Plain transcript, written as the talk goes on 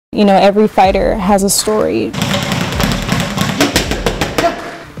You know, every fighter has a story.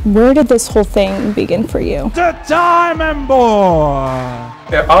 Where did this whole thing begin for you? The Diamond Boy!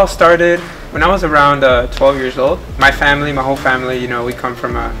 It all started when I was around 12 years old. My family, my whole family, you know, we come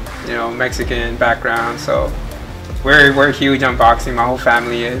from a, Mexican background, so we're huge on boxing. My whole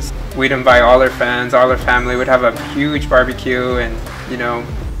family is. We'd invite all our friends, all our family. We'd have a huge barbecue, and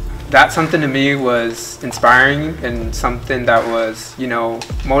that something to me was inspiring and something that was,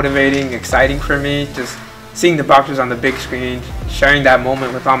 motivating, exciting for me. Just seeing the boxers on the big screen, sharing that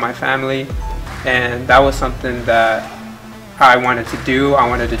moment with all my family, and that was something that I wanted to do. I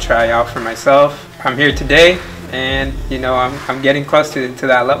wanted to try out for myself. I'm here today, and I'm getting close to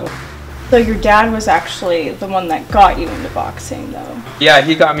that level. So your dad was actually the one that got you into boxing, though? Yeah,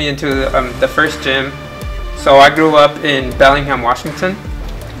 he got me into the first gym. So I grew up in Bellingham, Washington,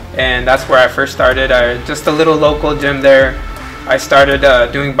 and that's where I first started. Just a little local gym there. I started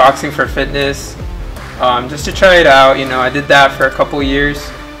doing boxing for fitness, just to try it out. I did that for a couple years,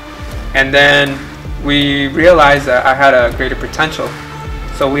 and then we realized that I had a greater potential.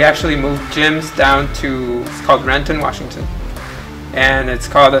 So we actually moved gyms down to, it's called Renton, Washington, and it's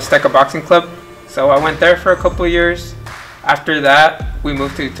called the Azteca Boxing Club. So I went there for a couple years. After that, we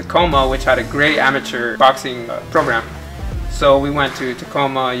moved to Tacoma, which had a great amateur boxing program. So we went to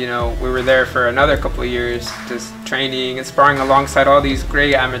Tacoma, we were there for another couple of years, just training and sparring alongside all these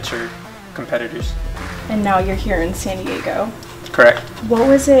great amateur competitors. And now you're here in San Diego. Correct. What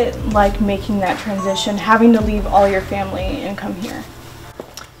was it like making that transition, having to leave all your family and come here?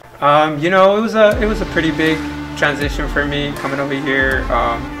 It was a pretty big transition for me coming over here.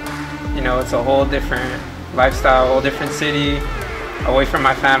 It's a whole different lifestyle, a whole different city, away from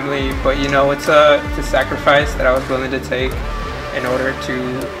my family. But it's a sacrifice that I was willing to take in order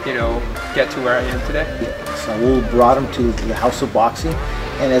to get to where I am today. So we brought him to the House of Boxing,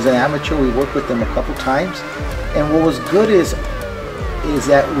 and as an amateur we worked with him a couple times, and what was good is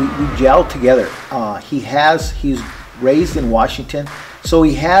that we gelled together. He's raised in Washington, so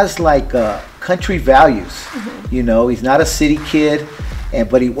he has like country values. Mm-hmm. He's not a city kid,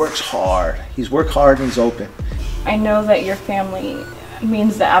 but he works hard. He's worked hard and he's open. I know that your family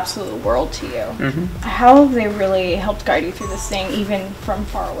means the absolute world to you. Mm-hmm. How have they really helped guide you through this thing, even from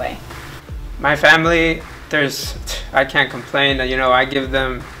far away? My family, I can't complain. I give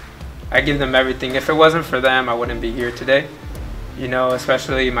them everything. If it wasn't for them, I wouldn't be here today.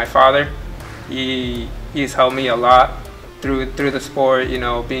 Especially my father. He's helped me a lot through the sport.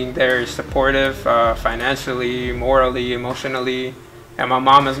 Being there, supportive, financially, morally, emotionally, and my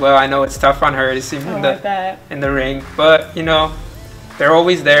mom as well. I know it's tough on her to see me in the ring, but they're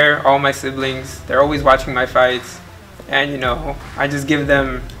always there. All my siblings, they're always watching my fights, and I just give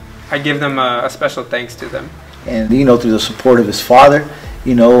them a special thanks to them. And through the support of his father,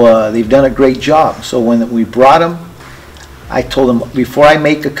 they've done a great job. So when we brought him, I told him, before I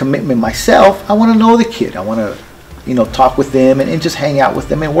make a commitment myself, I want to know the kid. I want to, talk with them and just hang out with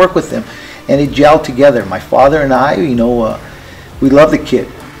them and work with them. And it gelled together. My father and I, we love the kid.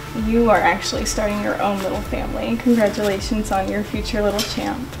 You are actually starting your own little family. Congratulations on your future little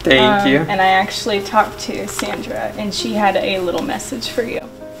champ. Thank you. And I actually talked to Sandra, and she had a little message for you.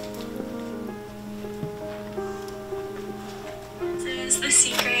 This is the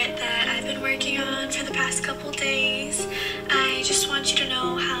secret that I've been working on for the past couple days. I just want you to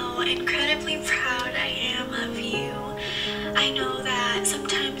know how incredibly proud I am of you. I know that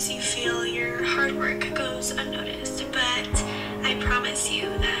sometimes you feel your hard work goes unnoticed, but I promise you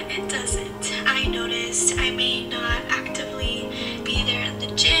that it doesn't. I noticed I may not actively be there in the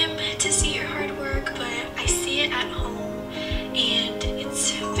gym to see your hard work, but I see it at home, and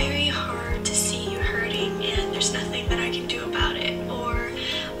it's very hard to see you hurting and there's nothing that I can do about it, or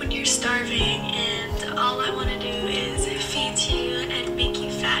when you're starving and all I want to do is feed you and make you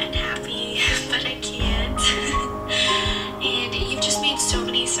fat and happy, but I can't. And you've just made so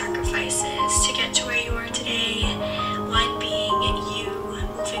many sacrifices to get to where you are today. One being you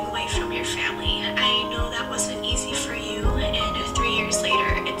moving away from your family. I know that wasn't easy for you, and 3 years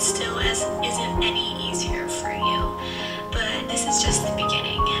later it still isn't any easier for you. But this is just the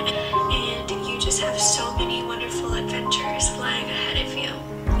beginning, and you just have so many wonderful adventures lying ahead of you,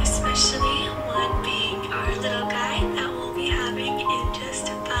 especially one being our little guy.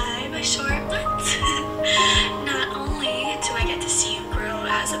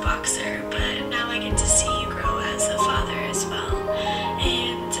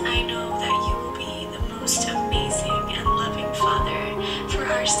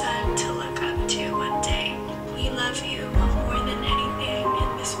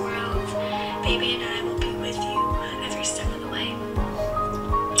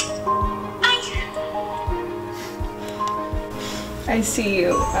 I see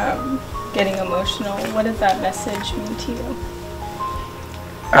you getting emotional. What did that message mean to you?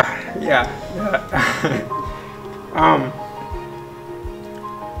 Yeah.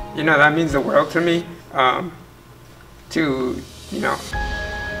 You know, that means the world to me. To, you know,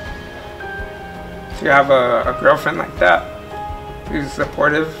 to have a girlfriend like that who's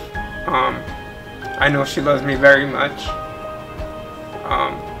supportive. I know she loves me very much.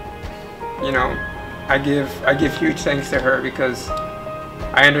 You know, I give huge thanks to her because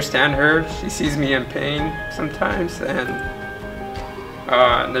I understand her. She sees me in pain sometimes, and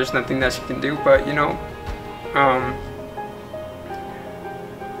there's nothing that she can do. But you know,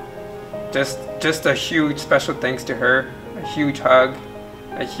 just a huge special thanks to her, a huge hug,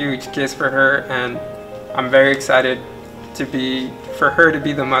 a huge kiss for her, and I'm very excited for her to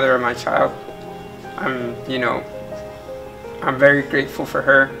be the mother of my child. You know, I'm very grateful for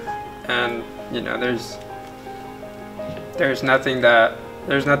her, and you know, there's nothing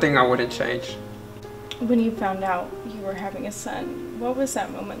I wouldn't change. When you found out you were having a son, what was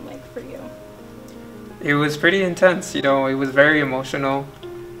that moment like for you? It was pretty intense, you know, it was very emotional.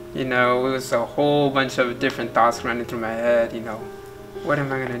 You know, it was a whole bunch of different thoughts running through my head, you know. What am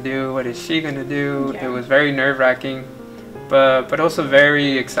I gonna do? What is she gonna do? Yeah. It was very nerve-wracking, but also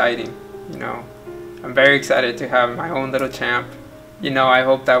very exciting, you know. I'm very excited to have my own little champ. You know, I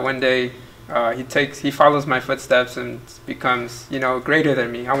hope that one day he follows my footsteps and becomes, you know, greater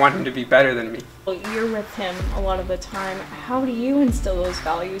than me. I want him to be better than me. Well, you're with him a lot of the time. How do you instill those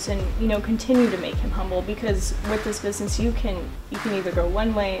values and, you know, continue to make him humble? Because with this business, you can either go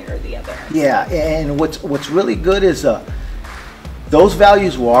one way or the other. Yeah, and what's really good is those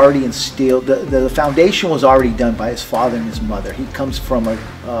values were already instilled. The foundation was already done by his father and his mother. He comes from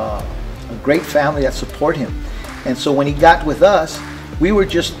a great family that support him, and so when he got with us, we were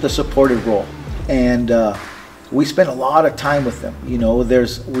just the supportive role, and we spent a lot of time with them. You know,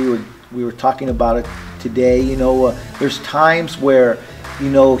 we were talking about it today. You know, there's times where, you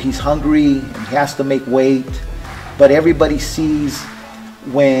know, he's hungry and he has to make weight, but everybody sees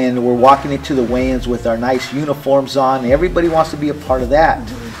when we're walking into the weigh-ins with our nice uniforms on. Everybody wants to be a part of that,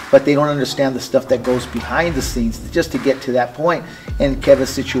 but they don't understand the stuff that goes behind the scenes just to get to that point. In Kevin's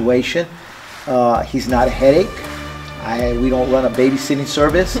situation, he's not a headache. We don't run a babysitting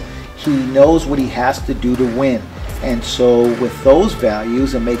service. He knows what he has to do to win, and so with those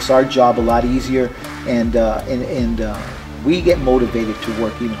values, it makes our job a lot easier, and we get motivated to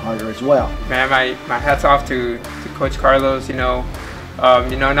work even harder as well. Man, my hat's off to Coach Carlos. You know,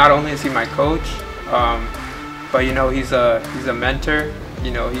 not only is he my coach, but you know, he's a mentor. You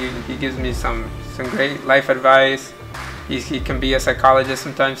know, he gives me some great life advice. He can be a psychologist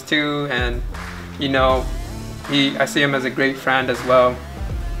sometimes too, and you know, I see him as a great friend as well.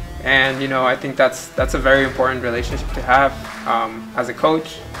 And you know, I think that's a very important relationship to have as a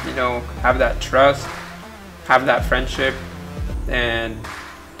coach. You know, have that trust, have that friendship, and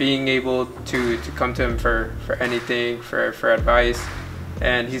being able to come to him for anything, for advice.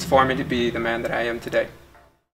 And he's formed me to be the man that I am today.